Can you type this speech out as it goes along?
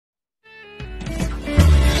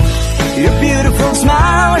Your beautiful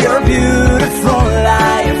smile, your beautiful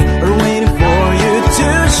life are waiting for you to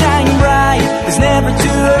shine bright. It's never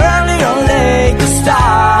too early or late to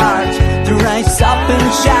start, to rise up and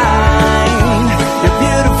shine. Your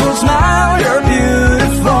beautiful smile, your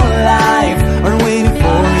beautiful life are waiting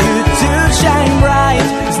for you to shine bright.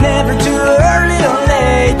 It's never too early or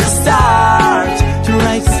late to start, to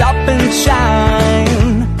rise up and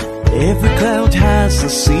shine. Every cloud has a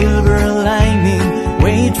silver lining,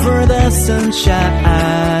 wait for the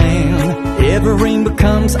sunshine. Every rainbow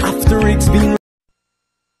comes after it's been.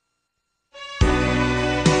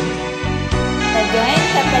 Again,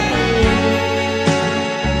 kapatid.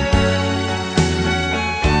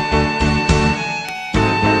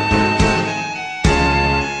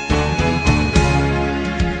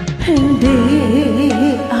 Hindi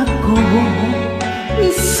ako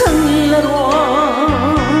isang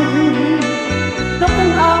laruan na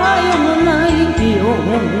kung ayaw mo na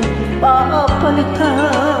iyong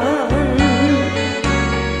papalitan.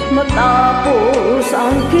 Matapos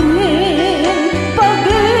ang kining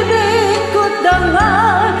pag-ibig ko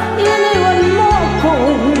dangal, iniwan mo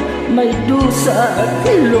akong may dusa at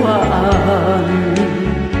luhaan.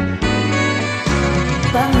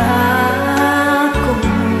 Pangako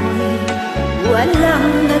mo'y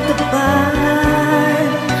walang natupad,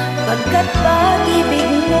 pagkat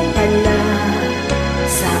pag-ibig mo pala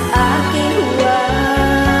sa aking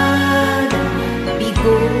huwad.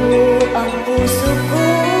 Bigo ang puso ko,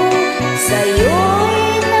 sa'yo'y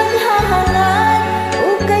naghahangad,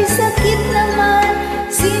 o kay sakit naman,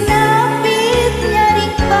 sinapit niya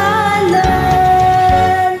ring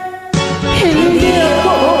palad. Hindi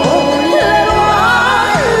ako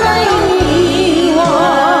laruan na iniwan,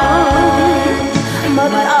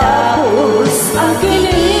 matapos ang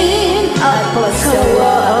kiling at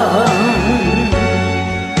pagsawang.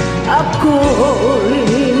 Ako'y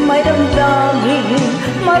may damdamin,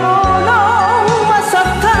 marunong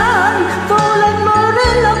masaktan, tulad mo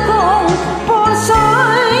rin akong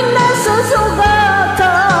puso'y nasusugatan.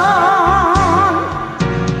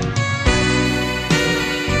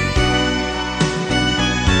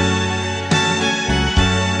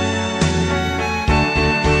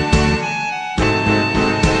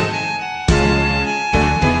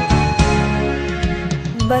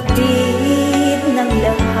 Batid ng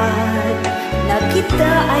lahat na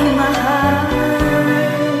kita ay mahal,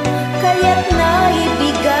 kaya't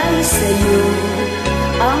naibigay sa'yo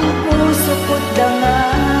ang puso ko't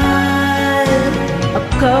dangal.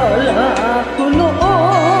 Akala ko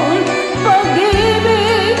noon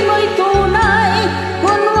pag-ibig mo'y tunay,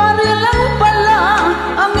 kunwari lang pala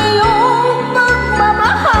ang iyong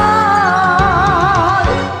pagmamahal.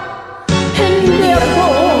 Hindi ako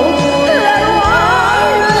laruan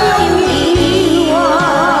na iniwan,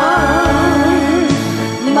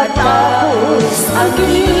 matapos ang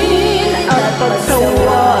kiling at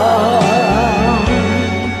pagsawang.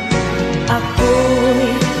 Ako'y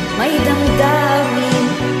may damdamin,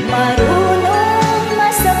 marunong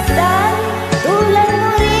masaktan, tulad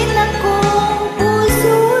mo rin akong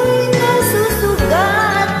puso'y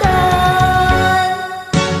nasusugatan.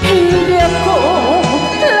 Hindi ako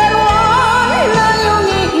laruan na iyong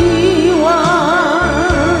iiwan,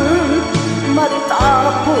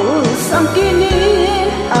 matapos ang kiling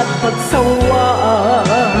at pagsawang.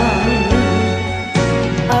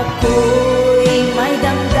 Ako'y may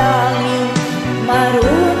damdamin,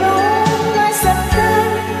 marunong masaktan,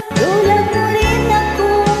 tulad mo rin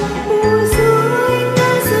akong puso'y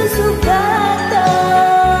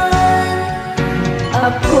nasusugatan.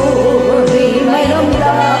 Ako'y may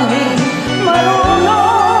damdamin,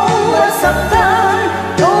 marunong masaktan,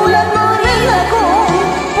 tulad mo rin akong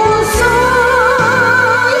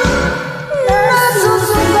puso'y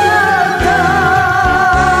nasusugatan.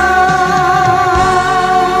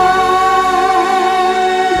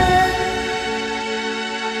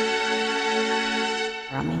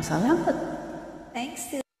 Maraming salamat.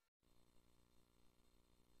 Thanks to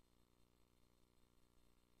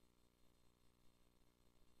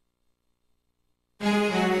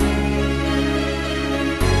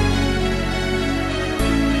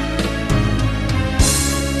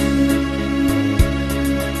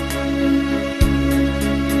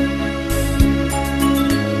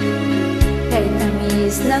Kay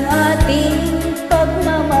tamis ng ating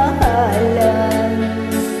pagmamahalan,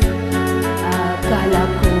 akala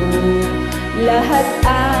ko lahat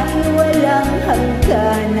ay walang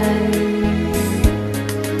hangganan.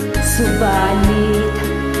 Subalit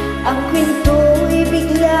ang kwento'y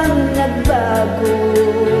biglang nagbago,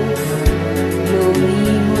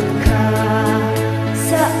 lumimot ka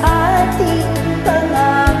sa ating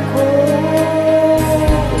pangako.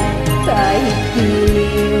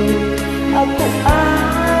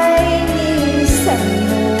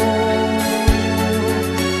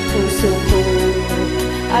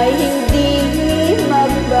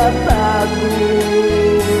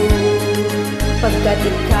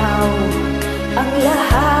 Pagkat ikaw ang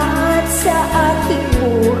lahat sa aking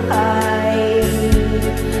buhay.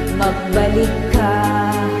 Magbalik ka,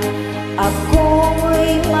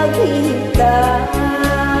 ako'y maghihintay.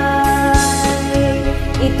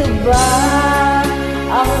 Ito ba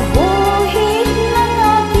ang buhay ng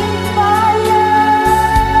aking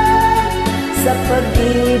palad? Sa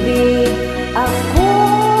pag-ibig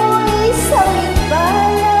ako'y sawing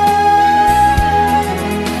palad.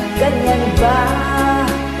 Ganyan ba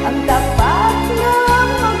ang tapat na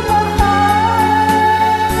magmahal?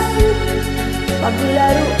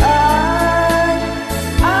 Paglaruan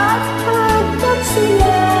at pagtaksilan.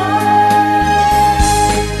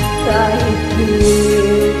 Kahit di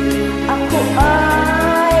ako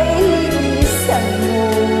ay linisan mo,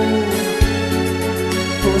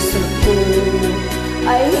 puso ko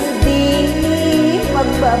ay hindi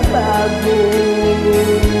magbabago.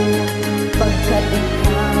 Pagkat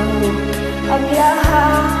ikaw ang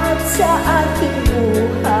lahat sa aking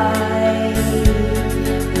buhay.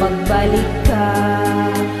 Magbalik ka,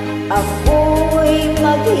 ako'y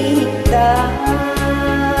maghihintay.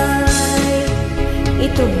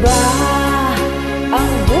 Ito ba ang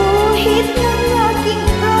guhit ng aking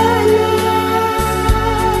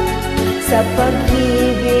palad? Sa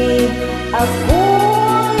pag-ibig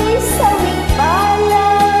ako'y sawing palad.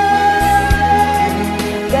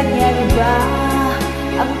 Ganyan ba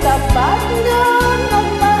ang tapat na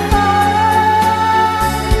magmahal?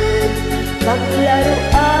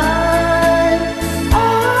 Paglaruan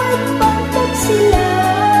at pagtaksilan.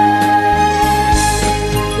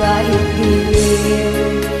 Kahit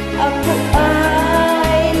dilim ako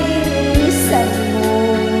ay linisan mo,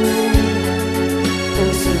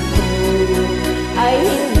 puso ko ay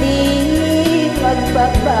hindi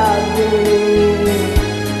magbabago.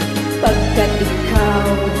 Pagkat ikaw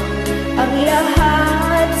ang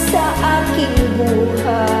lahat sa aking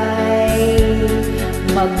buhay.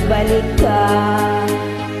 Magbalik ka,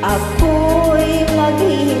 ako'y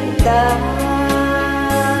maghihintay.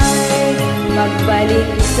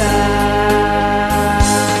 Magbalik ka.